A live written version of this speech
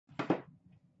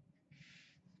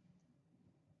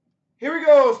Here we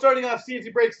go. Starting off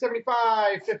CNC break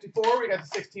 75-54. We got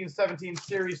the 16-17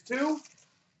 Series 2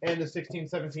 and the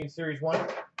 16-17 Series 1.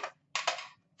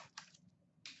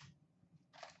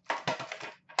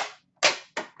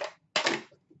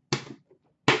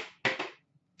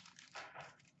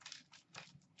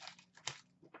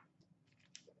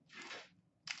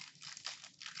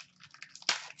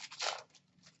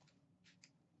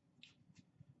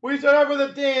 We start off with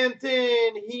a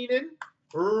Danton Heinen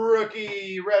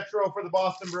rookie retro for the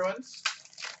Boston Bruins.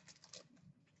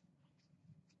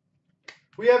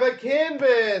 We have a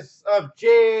canvas of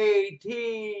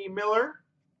J.T. Miller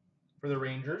for the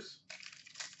Rangers.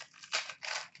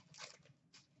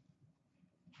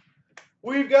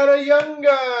 We've got a Young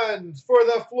Guns for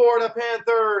the Florida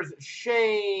Panthers,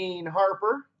 Shane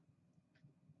Harper.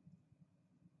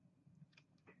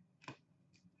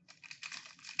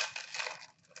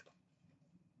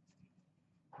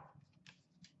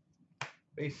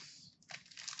 Base.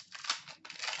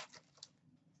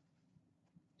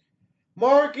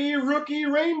 Marquee rookie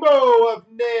rainbow of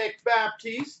Nick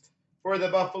Baptiste for the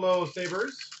Buffalo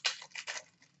Sabres.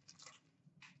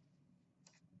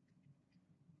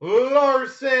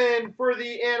 Larson for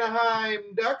the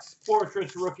Anaheim Ducks,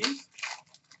 portraits rookies.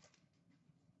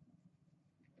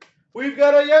 We've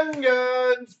got a Young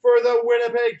Guns for the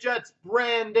Winnipeg Jets,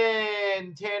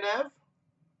 Brandon Tanev.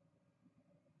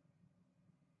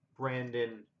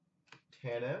 Brandon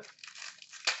Tanev.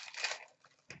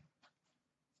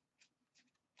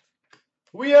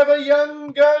 We have a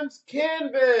Young Guns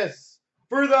canvas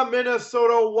for the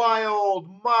Minnesota Wild,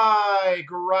 Mike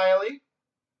Riley.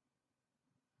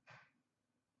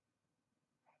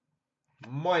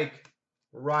 Mike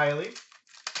Riley.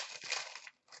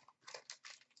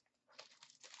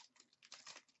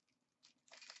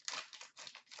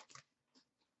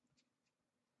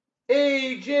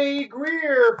 A.J.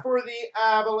 Greer for the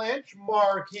Avalanche,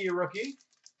 marquee rookie.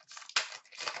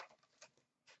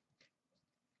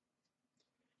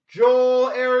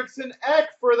 Joel Eriksson Ek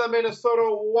for the Minnesota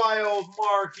Wild,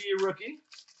 marquee rookie.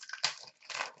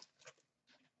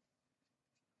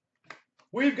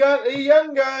 We've got a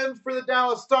Young Guns for the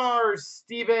Dallas Stars,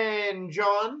 Stephen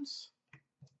Johns.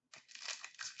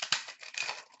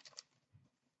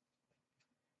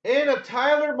 And a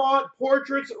Tyler Mott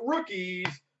portraits rookies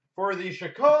for the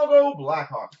Chicago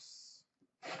Blackhawks.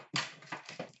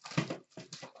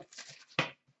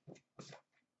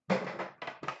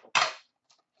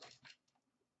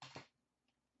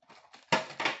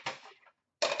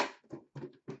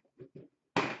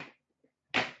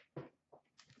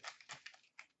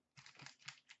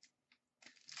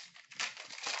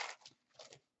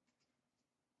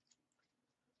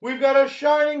 We've got a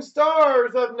Shining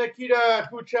Stars of Nikita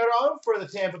Kucherov for the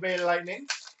Tampa Bay Lightning.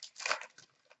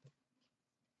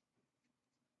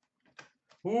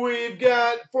 We've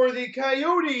got for the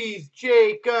Coyotes,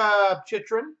 Jacob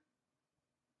Chychrun.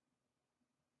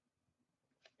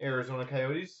 Arizona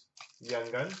Coyotes, Young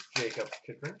Guns, Jacob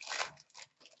Chychrun.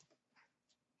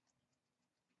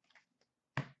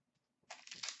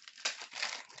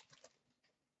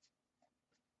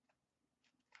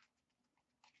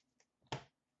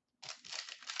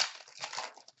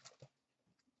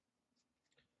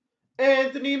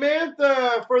 Anthony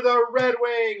Mantha for the Red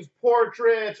Wings,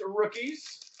 portrait rookies.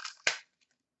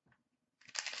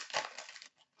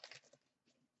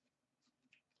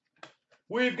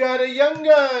 We've got a Young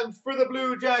Guns for the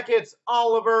Blue Jackets,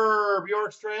 Oliver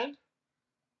Bjorkstrand.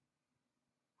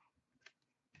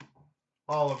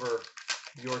 Oliver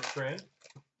Bjorkstrand.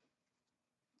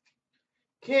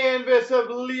 Canvas of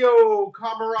Leo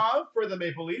Komarov for the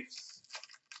Maple Leafs.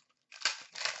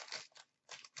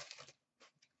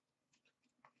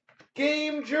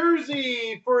 Game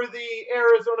jersey for the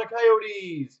Arizona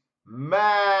Coyotes,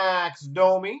 Max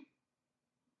Domi.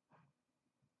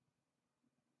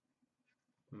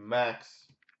 Max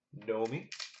Domi.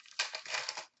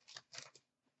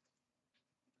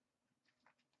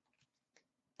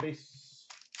 Base.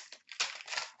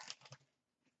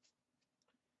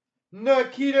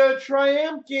 Nikita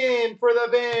Triamkin for the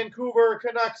Vancouver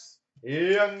Canucks,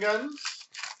 Young Guns.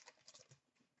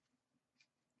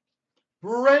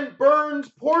 Brent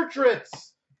Burns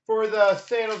portraits for the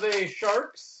San Jose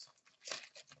Sharks.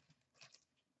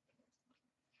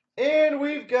 And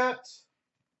we've got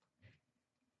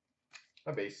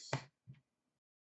a base.